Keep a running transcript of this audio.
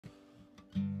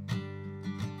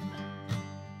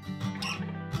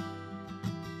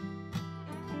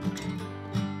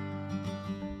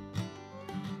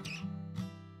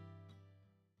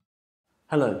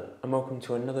Hello and welcome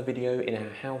to another video in our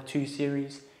how-to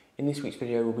series. In this week's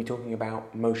video we'll be talking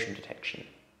about motion detection.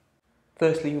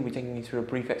 Firstly, we'll be taking you through a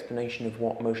brief explanation of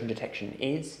what motion detection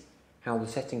is, how the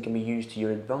setting can be used to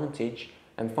your advantage,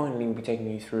 and finally we'll be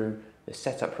taking you through the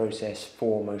setup process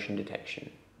for motion detection.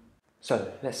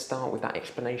 So let's start with that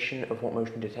explanation of what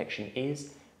motion detection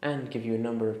is and give you a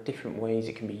number of different ways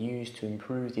it can be used to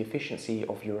improve the efficiency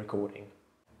of your recording.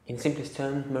 In simplest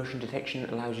terms, motion detection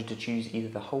allows you to choose either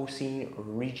the whole scene or a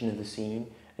region of the scene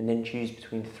and then choose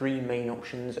between three main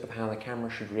options of how the camera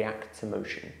should react to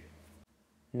motion.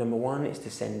 Number one is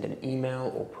to send an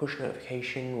email or push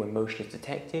notification when motion is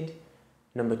detected.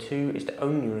 Number two is to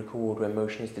only record when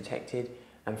motion is detected.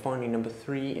 And finally, number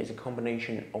three is a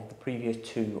combination of the previous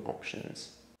two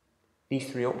options. These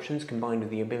three options, combined with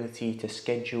the ability to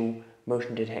schedule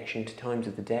motion detection to times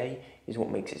of the day, is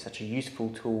what makes it such a useful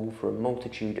tool for a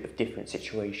multitude of different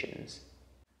situations.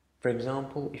 For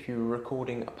example, if you were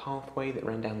recording a pathway that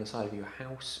ran down the side of your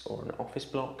house or an office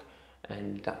block,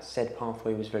 and that said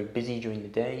pathway was very busy during the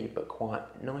day but quiet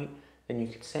at night, then you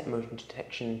could set motion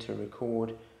detection to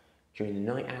record during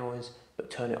the night hours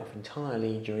but turn it off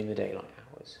entirely during the daylight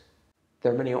hours.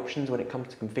 There are many options when it comes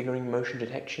to configuring motion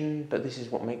detection, but this is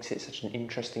what makes it such an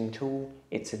interesting tool: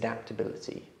 its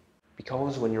adaptability.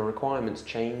 Because when your requirements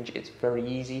change, it's very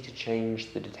easy to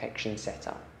change the detection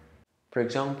setup. For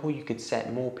example, you could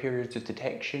set more periods of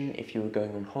detection if you were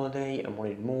going on holiday and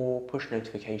wanted more push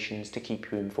notifications to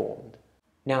keep you informed.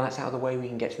 Now that's out of the way, we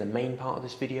can get to the main part of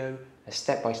this video, a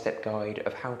step-by-step guide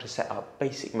of how to set up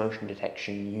basic motion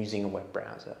detection using a web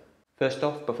browser. First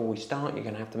off, before we start, you're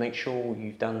going to have to make sure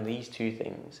you've done these two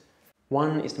things.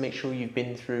 One is to make sure you've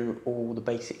been through all the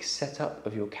basic setup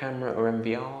of your camera or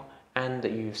MVR, and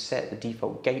that you've set the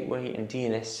default gateway and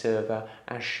DNS server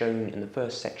as shown in the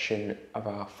first section of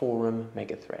our forum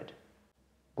mega thread,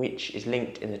 which is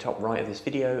linked in the top right of this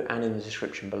video and in the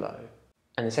description below.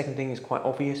 And the second thing is quite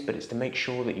obvious, but it's to make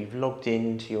sure that you've logged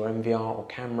in to your MVR or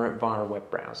camera via a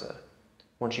web browser.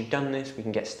 Once you've done this, we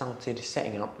can get started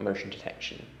setting up motion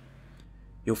detection.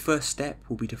 Your first step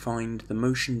will be to find the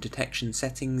motion detection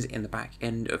settings in the back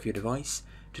end of your device.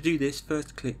 To do this,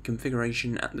 first click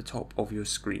Configuration at the top of your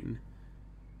screen.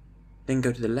 Then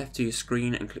go to the left of your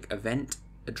screen and click Event.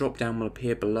 A drop down will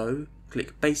appear below.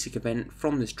 Click Basic Event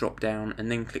from this drop down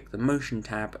and then click the Motion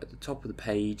tab at the top of the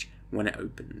page when it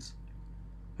opens.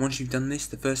 Once you've done this,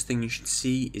 the first thing you should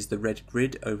see is the red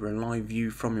grid over a live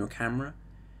view from your camera.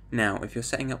 Now, if you're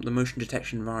setting up the motion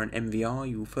detection via an MVR,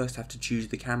 you will first have to choose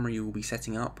the camera you will be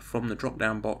setting up from the drop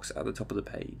down box at the top of the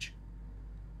page.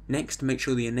 Next, make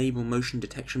sure the Enable Motion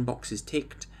Detection box is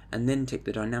ticked, and then tick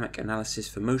the Dynamic Analysis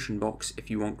for Motion box if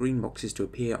you want green boxes to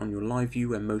appear on your live view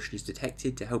when motion is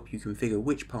detected to help you configure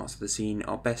which parts of the scene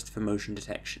are best for motion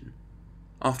detection.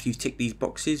 After you've ticked these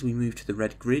boxes, we move to the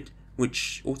red grid,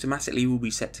 which automatically will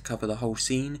be set to cover the whole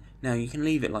scene. Now you can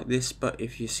leave it like this, but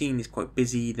if your scene is quite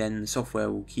busy, then the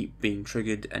software will keep being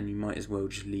triggered and you might as well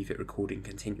just leave it recording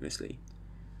continuously.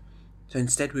 So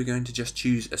instead we're going to just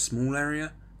choose a small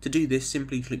area. To do this,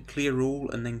 simply click Clear All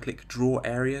and then click Draw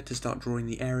Area to start drawing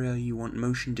the area you want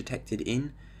motion detected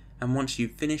in, and once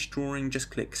you've finished drawing, just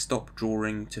click Stop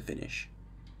Drawing to finish.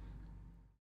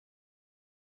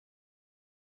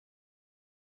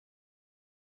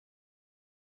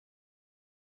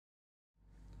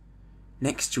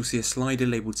 Next, you'll see a slider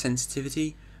labelled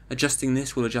Sensitivity. Adjusting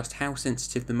this will adjust how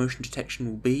sensitive the motion detection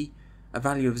will be. A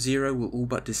value of 0 will all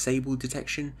but disable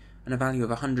detection, and a value of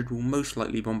 100 will most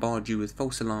likely bombard you with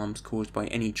false alarms caused by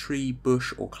any tree,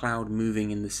 bush or cloud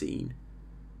moving in the scene.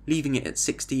 Leaving it at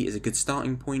 60 is a good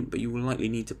starting point, but you will likely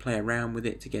need to play around with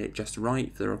it to get it just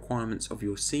right for the requirements of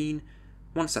your scene.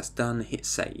 Once that's done, hit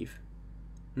Save.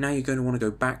 Now you're going to want to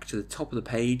go back to the top of the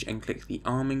page and click the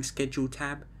Arming Schedule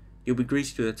tab. You'll be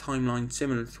greeted with a timeline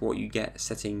similar to what you get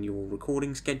setting your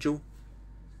recording schedule.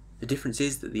 The difference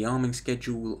is that the arming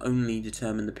schedule will only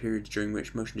determine the periods during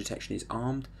which motion detection is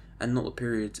armed, and not the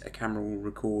periods a camera will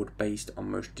record based on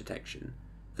motion detection.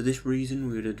 For this reason,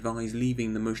 we would advise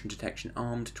leaving the motion detection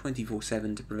armed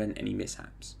 24/7 to prevent any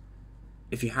mishaps.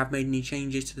 If you have made any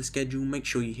changes to the schedule, make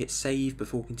sure you hit Save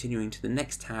before continuing to the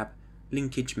next tab,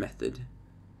 Linkage Method.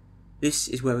 This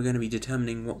is where we're going to be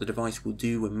determining what the device will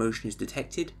do when motion is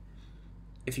detected.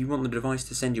 If you want the device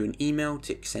to send you an email,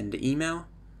 tick Send Email.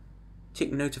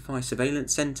 Tick Notify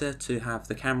Surveillance Center to have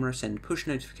the camera send push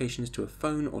notifications to a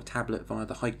phone or tablet via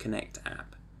the HikConnect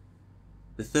app.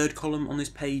 The third column on this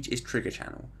page is Trigger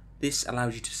Channel. This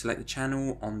allows you to select the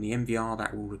channel on the MVR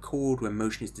that will record when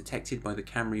motion is detected by the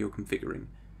camera you're configuring.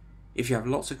 If you have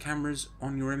lots of cameras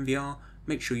on your MVR,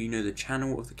 make sure you know the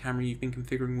channel of the camera you've been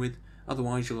configuring with,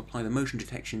 otherwise you'll apply the motion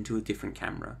detection to a different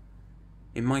camera.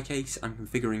 In my case, I'm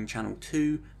configuring channel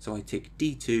 2, so I tick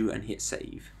D2 and hit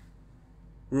save.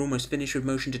 We're almost finished with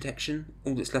motion detection.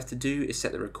 All that's left to do is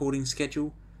set the recording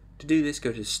schedule. To do this,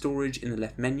 go to Storage in the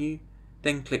left menu,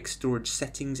 then click Storage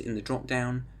Settings in the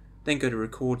drop-down, then go to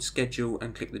Record Schedule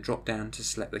and click the drop-down to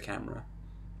select the camera.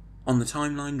 On the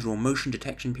timeline, draw motion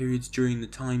detection periods during the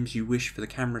times you wish for the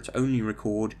camera to only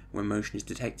record when motion is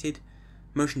detected.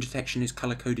 Motion detection is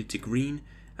color-coded to green,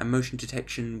 and motion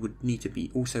detection would need to be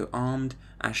also armed,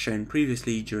 as shown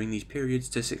previously, during these periods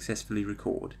to successfully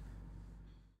record.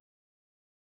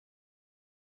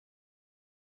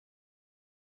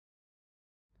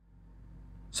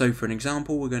 So for an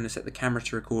example, we're going to set the camera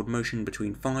to record motion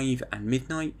between 5 and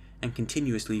midnight and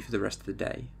continuously for the rest of the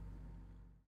day.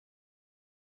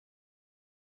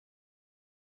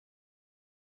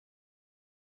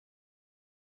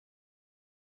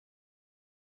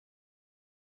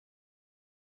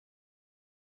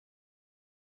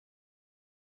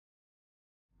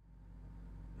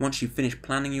 Once you've finished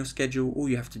planning your schedule, all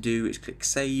you have to do is click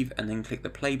Save and then click the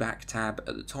Playback tab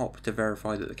at the top to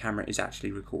verify that the camera is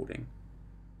actually recording.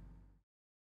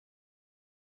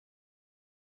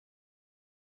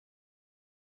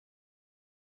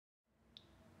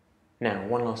 Now,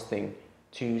 one last thing.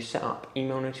 To set up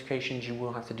email notifications, you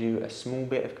will have to do a small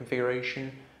bit of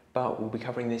configuration, but we'll be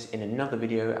covering this in another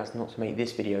video as not to make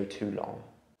this video too long.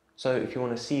 So if you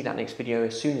want to see that next video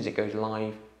as soon as it goes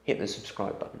live, hit the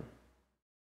subscribe button.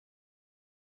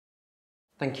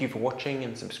 Thank you for watching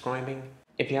and subscribing.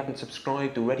 If you haven't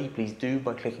subscribed already, please do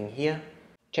by clicking here.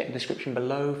 Check the description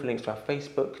below for links to our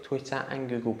Facebook, Twitter and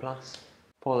Google+.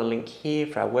 Follow the link here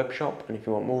for our web shop, and if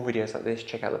you want more videos like this,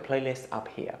 check out the playlist up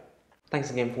here.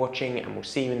 Thanks again for watching, and we'll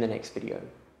see you in the next video.